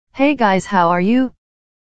Hey guys, how are you?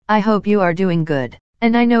 I hope you are doing good.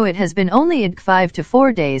 And I know it has been only 5 to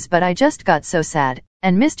 4 days, but I just got so sad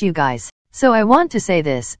and missed you guys. So I want to say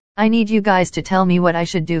this. I need you guys to tell me what I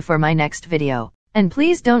should do for my next video. And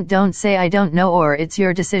please don't say I don't know or it's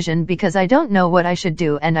your decision, because I don't know what I should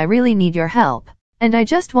do and I really need your help. And I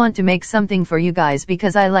just want to make something for you guys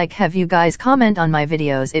because I have you guys comment on my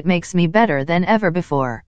videos. It makes me better than ever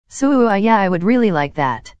before. So yeah, I would really like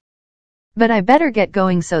that. But I better get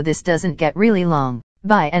going so this doesn't get really long.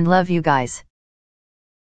 Bye and love you guys.